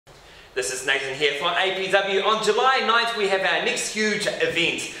This is Nathan here for APW. On July 9th we have our next huge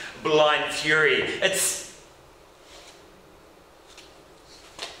event, Blind Fury.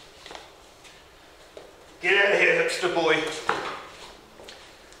 Get out of here, hipster boy.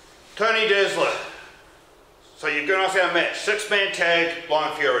 Tony Dasler. So you're going to our match, 6-man tag,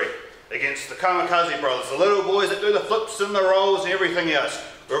 Blind Fury, against the Kamikaze brothers, the little boys that do the flips and the rolls and everything else.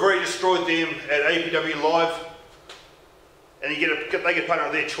 We've already destroyed them at APW Live, and they get partner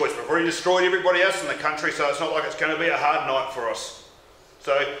of their choice. We've already destroyed everybody else in the country, so it's not like it's going to be a hard night for us.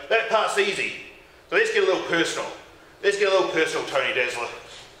 So that part's easy. So let's get a little personal. Let's get a little personal, Tony Dasler,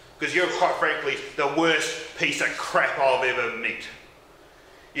 because you're quite frankly the worst piece of crap I've ever met.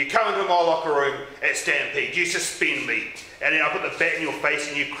 You come into my locker room at Stampede, you suspend me, and then I put the bat in your face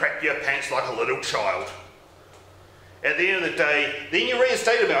and you crap your pants like a little child. At the end of the day, then you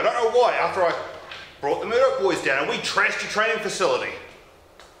reinstated me. I don't know why, after I brought the Murdoch boys down and we trashed your training facility.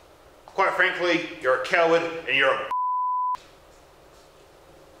 Quite frankly, you're a coward and you're a